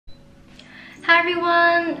Hi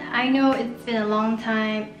everyone! I know it's been a long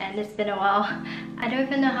time and it's been a while. I don't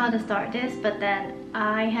even know how to start this, but then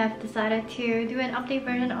I have decided to do an update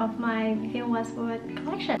version of my Vivienne Westwood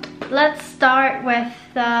collection. Let's start with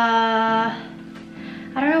the... I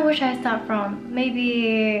don't know which I start from.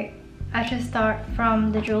 Maybe I should start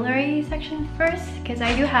from the jewelry section first, because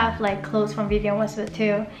I do have like clothes from Vivienne Westwood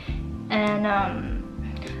too. And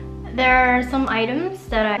there are some items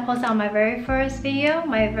that I posted on my very first video,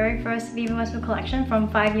 my very first Vivienne Westwood collection from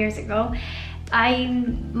 5 years ago. I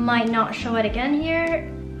might not show it again here.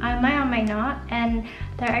 I might or might not. And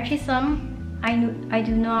there are actually some I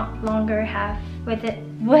do not longer have with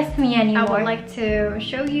me anymore. I would like to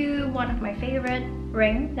show you one of my favorite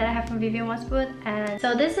ring that I have from Vivienne Westwood. And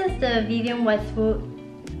so this is the Vivienne Westwood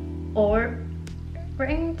orb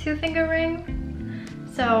ring, 2-finger ring.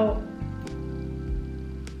 So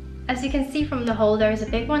as you can see from the hole, there's a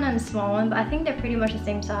big one and a small one, but I think they're pretty much the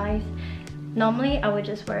same size. Normally, I would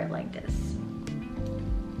just wear it like this.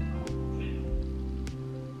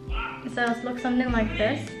 So it looks something like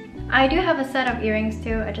this. I do have a set of earrings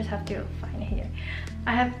too, I just have to find it here.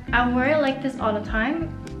 I wear it like this all the time.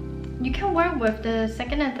 You can wear it with the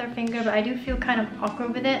second and third finger, but I do feel kind of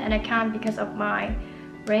awkward with it, and I can't because of my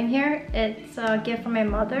ring here. It's a gift from my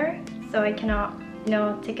mother, so I cannot,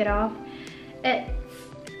 take it off.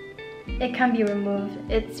 It can be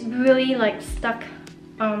removed. It's really like stuck,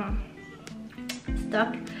 and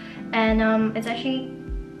it's actually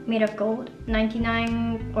made of gold,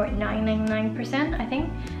 99 or 999%, I think,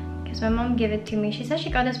 because my mom gave it to me. She said she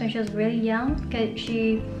got this when she was really young, because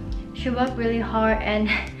she worked really hard, and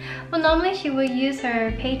well, normally she would use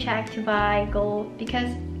her paycheck to buy gold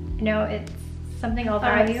because it's something of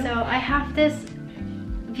value. Alright, so I have this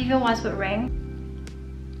Vivienne Westwood ring.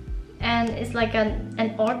 And it's like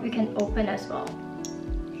an orb you can open as well.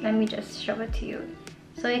 Let me just show it to you.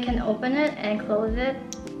 So you can open it and close it.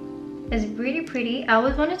 It's really pretty. I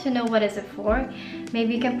always wanted to know what is it for.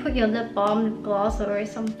 Maybe you can put your lip balm, lip gloss, or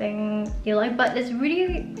something you like, but it's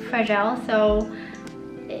really fragile, so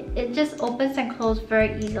it just opens and closes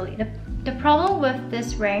very easily. The problem with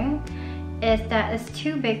this ring is that it's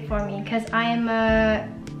too big for me because I am a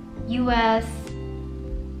US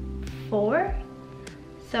 4.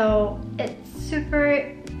 So it's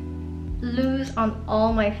super loose on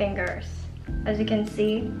all my fingers, as you can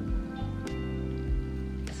see.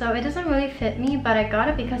 So it doesn't really fit me, but I got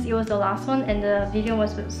it because it was the last one in the Vivienne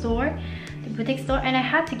Westwood store, the boutique store, and I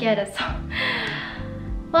had to get it. So,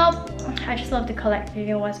 well, I just love to collect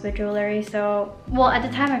Vivienne Westwood jewelry. So, well, at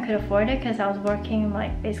the time I could afford it because I was working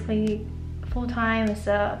like basically full-time as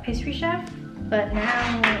a pastry chef. But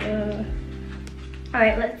now,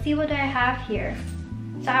 alright, let's see what I have here.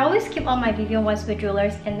 So I always keep all my Vivienne Westwood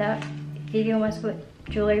jewelers in the Vivienne Westwood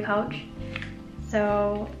jewelry pouch.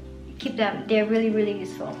 So keep them, they're really, really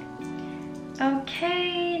useful.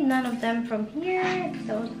 Okay, none of them from here.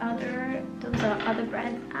 Those are other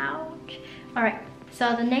brands. Ouch. Alright,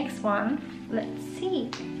 so the next one, let's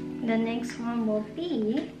see. The next one will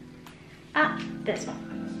be this one.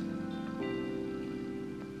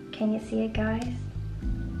 Can you see it, guys?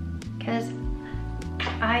 Because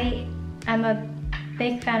I am a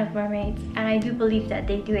big fan of mermaids, and I do believe that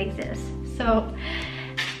they do exist. So,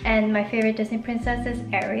 and my favorite Disney princess is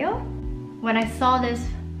Ariel. When I saw this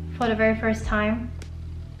for the very first time,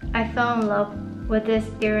 I fell in love with this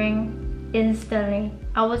earring instantly.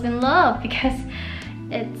 I was in love because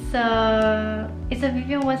it's a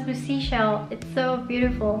Vivienne Westwood seashell. It's so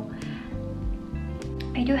beautiful.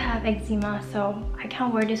 I do have eczema, so I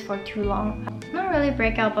can't wear this for too long. Not really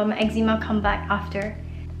breakout, but my eczema come back after,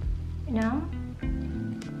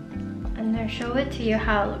 And I'll show it to you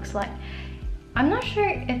how it looks like. I'm not sure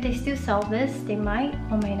if they still sell this. They might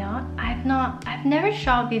or may not. I've never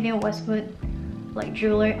shopped Vivienne Westwood like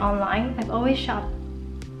jewelry online. I've always shopped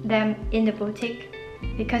them in the boutique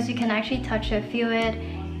because you can actually touch it, feel it,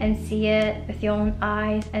 and see it with your own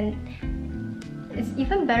eyes, and it's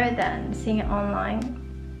even better than seeing it online.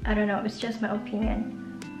 I don't know, it's just my opinion.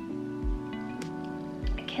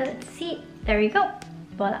 Okay, let's see. There you go.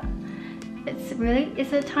 Voila.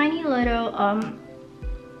 It's a tiny little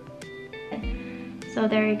so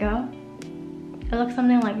there you go. It looks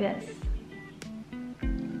something like this.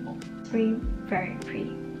 It's very, very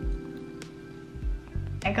pretty.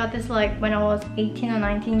 I got this like when I was 18 or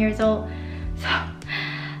 19 years old, so,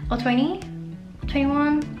 or 20,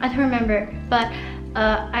 21, I don't remember, but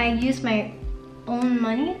I used my own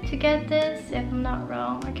money to get this, if I'm not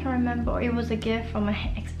wrong. I can't remember. It was a gift from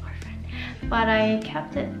my ex-boyfriend, but I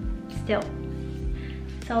kept it still.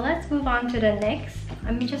 So let's move on to the next.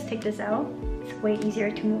 Let me just take this out. It's way easier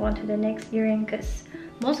to move on to the next earring because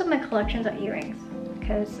most of my collections are earrings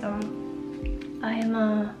because I'm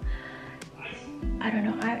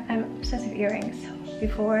obsessed with earrings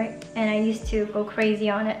before, and I used to go crazy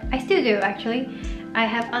on it. I still do actually. I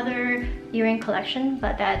have other earring collection,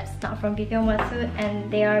 but that's not from Vivienne Westwood, and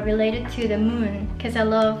they are related to the moon because I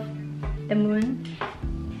love the moon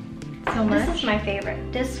so much. This is my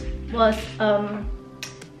favorite. This was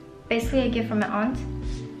basically a gift from my aunt,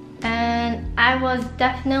 and I was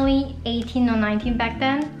definitely 18 or 19 back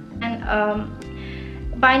then, and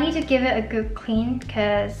but I need to give it a good clean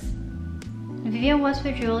because Vivienne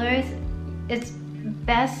Westwood jewelry is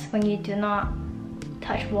best when you do not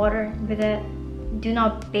touch water with it, do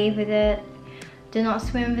not bathe with it, do not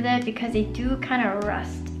swim with it, because they do kind of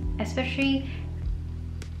rust. Especially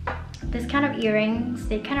this kind of earrings,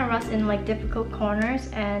 they kind of rust in like difficult corners,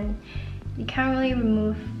 and you can't really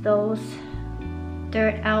remove those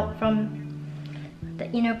dirt out from the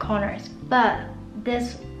inner corners. But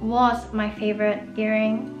this was my favorite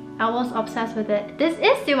earring. I was obsessed with it. This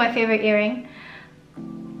is still my favorite earring,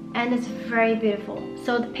 and it's very beautiful.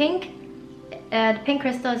 So the pink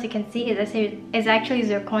crystal, as you can see, is actually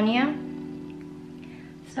zirconia.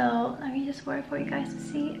 So let me just wear it for you guys to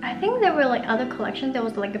see. I think there were like other collections. There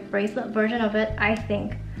was like a bracelet version of it, I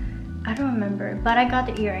think. I don't remember, but I got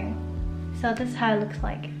the earring. So this is how it looks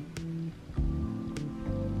like.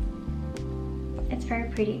 It's very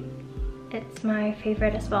pretty. It's my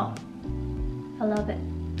favorite as well. I love it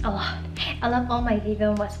a lot. I love all my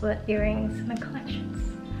Vivienne Westwood earrings, my collections.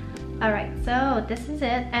 Alright, so this is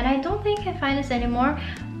it, and I don't think I can find this anymore.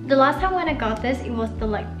 The last time when I got this, it was the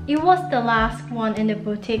last one in the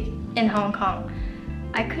boutique in Hong Kong.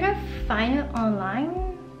 I couldn't find it online.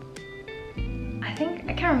 I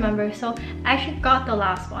can't remember, so I actually got the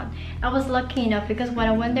last one. I was lucky enough because when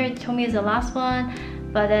I went there, it told me it's the last one,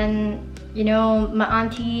 but then, you know, my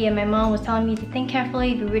auntie and my mom was telling me to think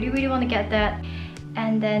carefully if you really want to get that.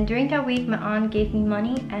 And then during that week, my aunt gave me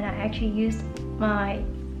money, and I actually used my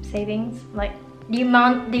savings, like the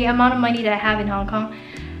amount of money that I have in Hong Kong,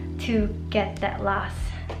 to get that last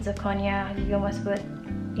zirconia Vivienne Westwood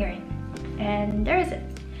earring. And there is it.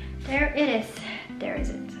 There it is. There is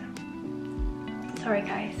it. Sorry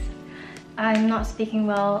guys, I'm not speaking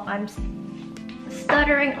well. I'm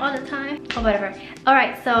stuttering all the time. Oh, whatever.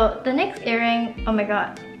 Alright, so the next earring, oh my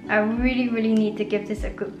god, I really need to give this a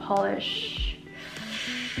good polish.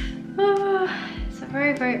 It's a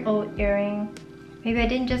very old earring. Maybe I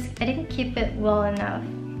didn't keep it well enough.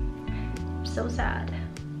 I'm so sad.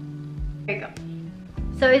 There you go.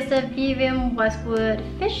 So it's the Vivienne Westwood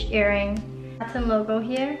fish earring. That's some logo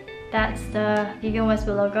here. That's the Vivienne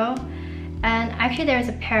Westwood logo. And actually there's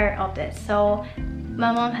a pair of this. So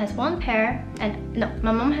my mom has one pair, and no,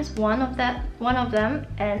 my mom has one of them,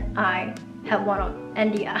 and I have one of,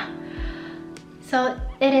 and yeah. So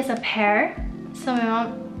it is a pair. So my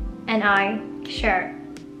mom and I share.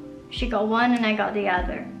 She got one and I got the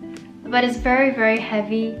other. But it's very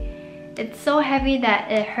heavy. It's so heavy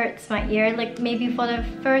that it hurts my ear. Like maybe for the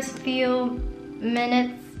first few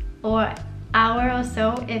minutes or hour or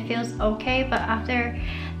so, it feels okay. But after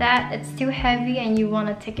that, it's too heavy and you want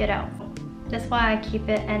to take it out. That's why I keep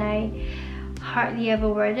it, and I hardly ever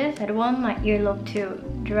wear this. I don't want my earlobe to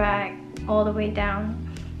drag all the way down.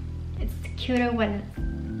 It's cuter when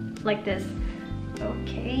it's like this.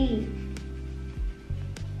 Okay.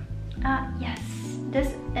 Yes,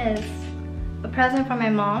 this is a present from my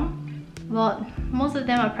mom. Well, most of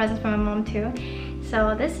them are presents from my mom too.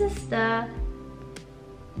 So this is the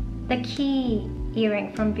key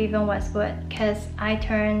earring from Vivienne Westwood, because I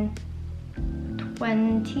turned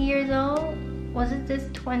 20 years old. Was it this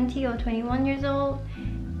 20 or 21 years old?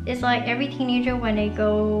 It's like every teenager when they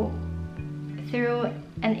go through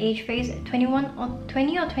an age phase, 20 or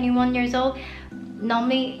 21 years old,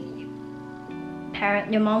 normally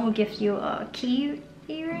your mom will give you a key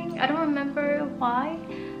earring. I don't remember why,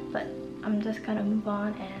 but I'm just gonna move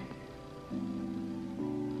on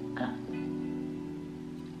and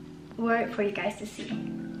wear it for you guys to see.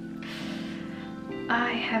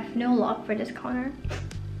 I have no lock for this corner.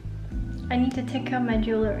 I need to take out my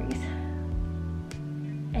jewelries.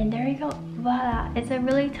 And there you go. Voila! It's a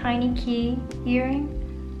really tiny key earring.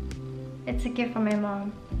 It's a gift from my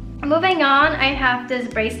mom. Moving on, I have this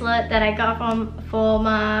bracelet that I got for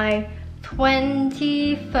my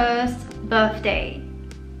 21st birthday.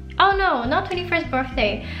 Oh no, not 21st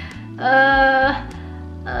birthday.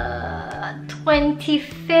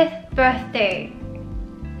 25th birthday.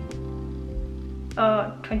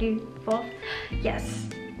 24th? Yes.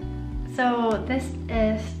 So this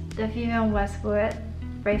is the Vivienne Westwood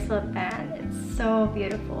bracelet band. It's so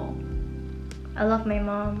beautiful. I love my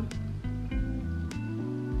mom.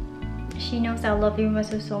 She knows I love Vivienne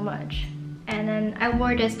Westwood so much. And then I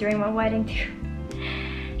wore this during my wedding too.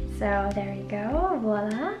 So there you go,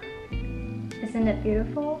 voila. Isn't it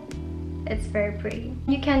beautiful? It's very pretty.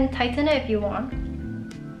 You can tighten it if you want,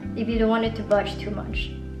 if you don't want it to budge too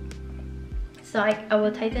much. So I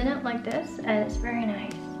will tighten it like this, and it's very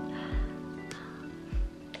nice.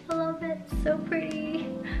 I love it, so pretty.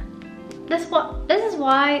 This is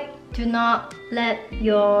why do not let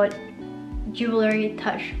your jewelry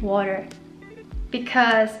touch water,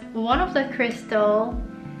 because one of the crystal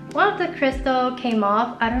came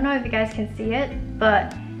off. I don't know if you guys can see it,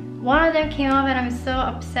 but one of them came off and I'm so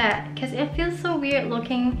upset because it feels so weird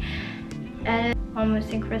looking at it.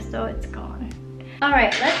 Almost in crystal, it's gone.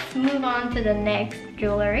 Alright, let's move on to the next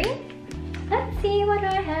jewelry. Let's see what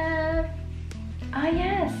I have. Ah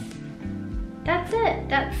yes, that's it.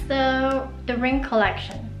 That's the ring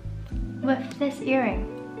collection with this earring.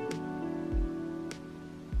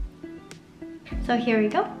 So here we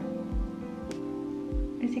go.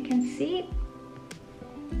 As you can see,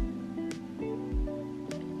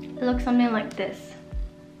 it looks something like this.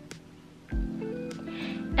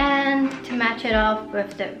 And to match it off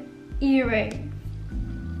with the earring,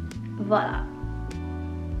 voila.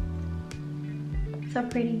 So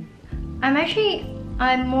pretty. I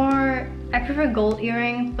prefer gold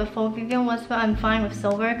earrings, but for Vivienne Westwood I'm fine with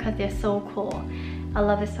silver because they're so cool. I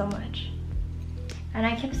love it so much. And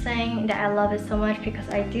I keep saying that I love it so much because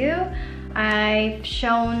I do. I've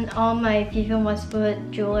shown all my Vivienne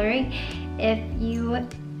Westwood jewelry. If you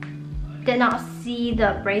did not see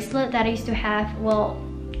the bracelet that I used to have, well,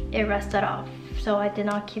 it rusted off, so I did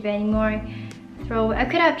not keep it anymore. I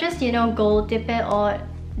could have just, you know, gold dip it or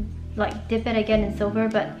like dip it again in silver,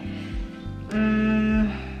 but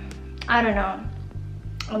I don't know.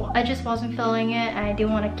 I just wasn't feeling it and I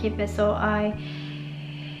didn't want to keep it, so I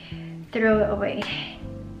threw it away.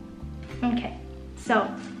 Okay, so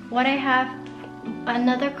what I have,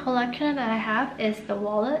 another collection that I have is the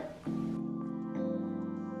wallet.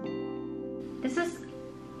 This is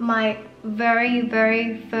my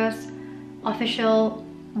very first official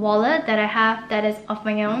wallet that I have that is of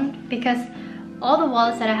my own, because all the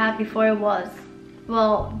wallets that I had before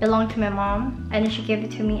belonged to my mom, and then she gave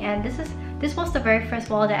it to me, and this was the very first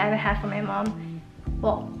wallet that I ever had from my mom.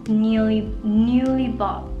 Well, newly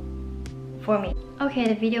bought for me. Okay,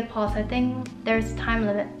 the video paused. I think there's a time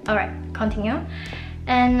limit. Alright, continue.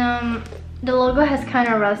 And the logo has kind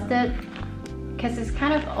of rusted because it's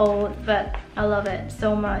kind of old, but I love it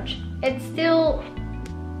so much. It's still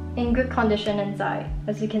in good condition inside.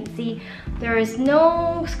 As you can see, there is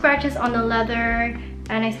no scratches on the leather,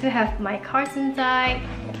 and I still have my cards inside.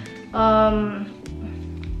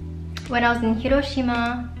 When I was in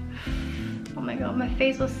Hiroshima, oh my god, my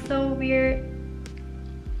face was so weird.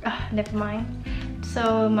 Never mind.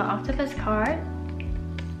 So my octopus card,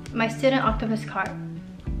 my student octopus card,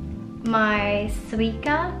 my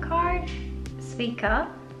Suica card,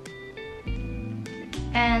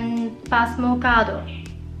 and Pasmocado.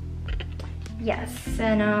 Yes,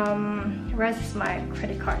 and the rest is my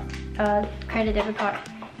credit card, credit debit card.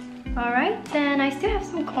 Alright, then I still have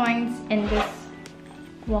some coins in this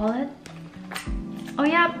wallet. Oh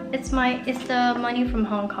yeah, it's the money from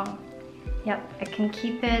Hong Kong. Yep, I can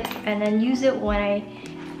keep it and then use it when I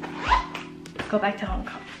go back to Hong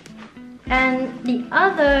Kong. And the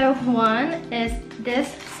other one is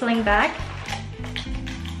this sling bag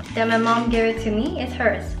that my mom gave it to me. It's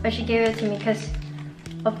hers, but she gave it to me because,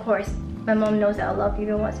 of course, my mom knows that I love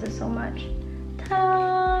Vivienne Westwood so much.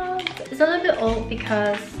 Ta-da! It's a little bit old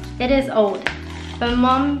because it is old, but my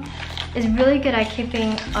mom is really good at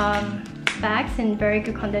keeping bags in very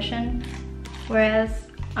good condition, whereas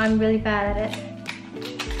I'm really bad at it.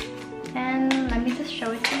 And let me just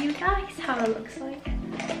show it to you guys how it looks like.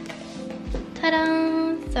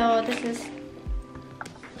 Ta-da! So this is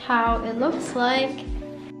how it looks like.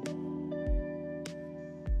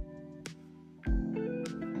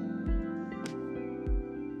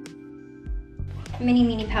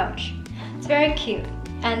 Mini pouch. It's very cute,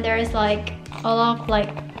 and there is like a lot of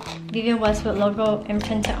like Vivienne Westwood logo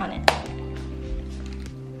imprinted on it.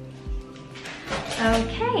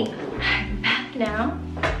 Okay, I'm back now.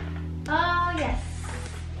 Oh yes.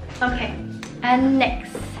 Okay, and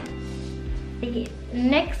next, the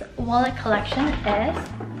next wallet collection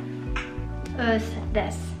is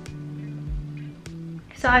this.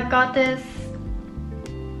 So I got this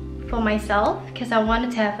for myself because I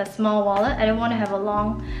wanted to have a small wallet. I didn't want to have a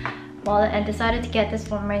long wallet, and decided to get this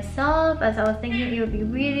for myself as I was thinking it would be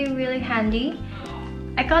really handy.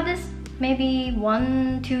 I got this maybe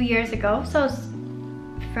 1-2 years ago, so it's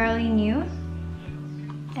fairly new.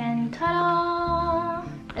 And ta-da!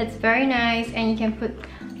 It's very nice, and you can put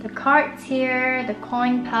the cards here, the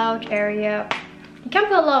coin pouch area. You can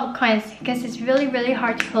put a lot of coins because it's really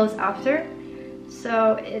hard to close after.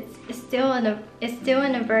 So it's still in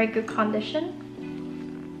a very good condition.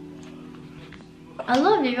 I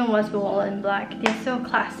love Vivienne Westwood wallet in black. They're so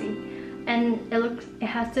classy, and it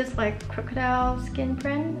has this like crocodile skin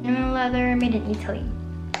print, genuine leather, made in Italy.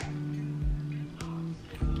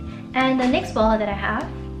 And the next wallet that I have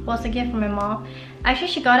was a gift from my mom. Actually,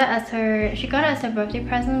 she got it as her birthday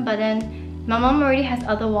present, but then my mom already has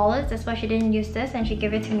other wallets. That's why she didn't use this, and she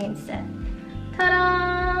gave it to me instead.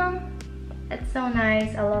 Ta-da! It's so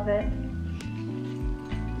nice. I love it.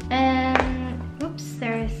 And oops,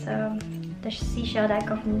 there is the seashell that I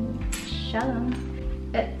got from Shalom.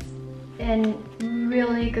 It's in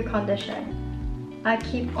really good condition. I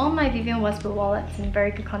keep all my Vivienne Westwood wallets in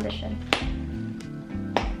very good condition.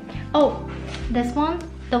 Oh, this one,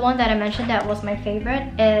 the one that I mentioned that was my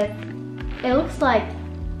favorite, it looks like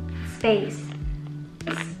space.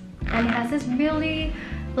 And it has this really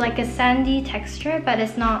like a sandy texture, but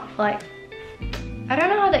it's not like, I don't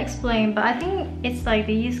know how to explain, but I think it's like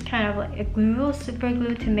they use kind of like a glue, super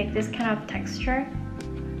glue, to make this kind of texture.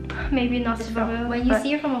 Maybe not super glue. When you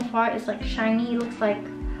see it from afar, it's like shiny. It looks like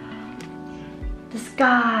the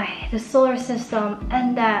sky, the solar system,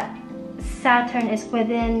 and that Saturn is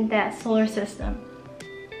within that solar system.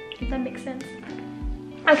 Does that make sense?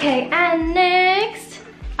 Okay, and next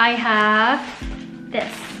I have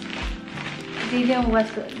this Vivienne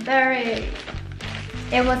Westwood.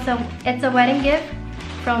 It's a wedding gift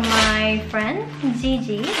from my friend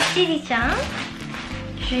Gigi-chan.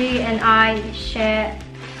 She and I share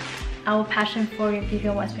our passion for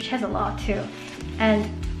Vivienne Westwood. She has a lot too, and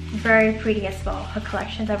very pretty as well. Her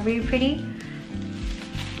collections are really pretty.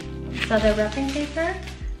 So the wrapping paper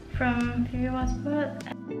from Vivienne Westwood,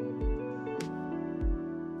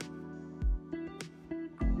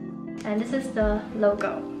 and this is the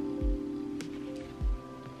logo.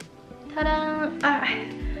 Ta-da!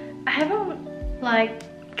 I haven't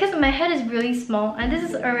because my head is really small, and this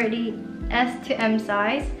is already S to M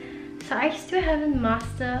size, so I still haven't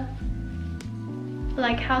mastered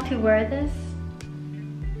like how to wear this.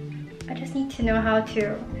 I just need to know how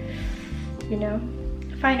to, you know,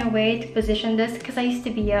 find a way to position this, because I used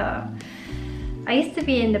to be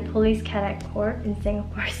in the police cadet corps in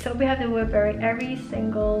Singapore, so we have to wear every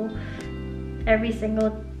single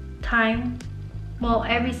time, well,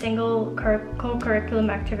 every single co-curriculum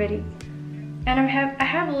activity. And I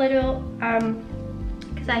have a little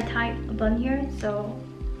because I tied a bun here, so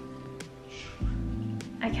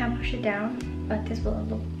I can't push it down, but this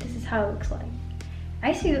is how it looks like.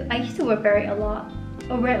 I used to wear a lot,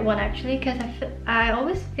 a red one actually, because I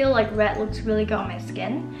always feel like red looks really good on my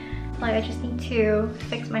skin. Like I just need to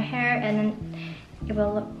fix my hair and then it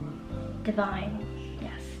will look divine.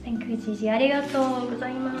 Yes, thank you, Gigi. Arigatou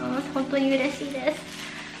gozaimasu. 本当に嬉しいです.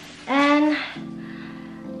 And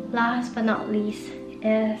last but not least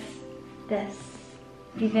is this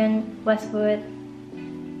Vivienne Westwood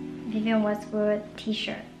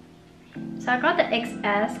t-shirt. So I got the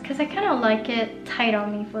XS because I kind of like it tight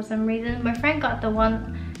on me for some reason. My friend got the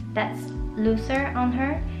one that's looser on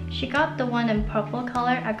her. She got the one in purple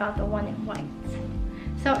color. I got the one in white.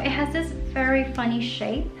 So it has this very funny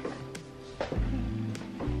shape.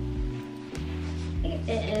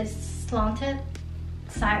 It is slanted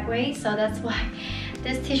sideways, so that's why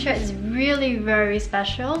this t-shirt is really very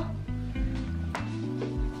special.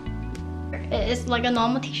 It's like a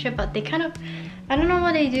normal t-shirt, but they kind of, I don't know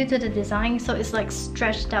what they do to the design, so it's like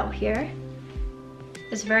stretched out here.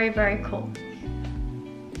 It's very, very cool.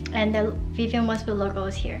 And the Vivienne Westwood logo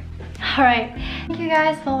is here. Alright, thank you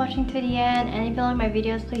guys for watching to the end, and if you like my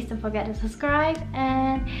videos, please don't forget to subscribe,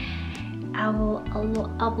 and I will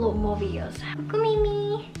upload more videos.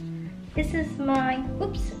 Mimi. This is my,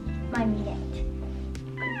 oops, my minute.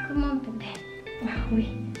 Come on,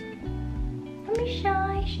 baby. Don't be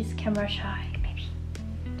shy. She's camera shy, baby.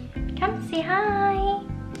 Come say hi.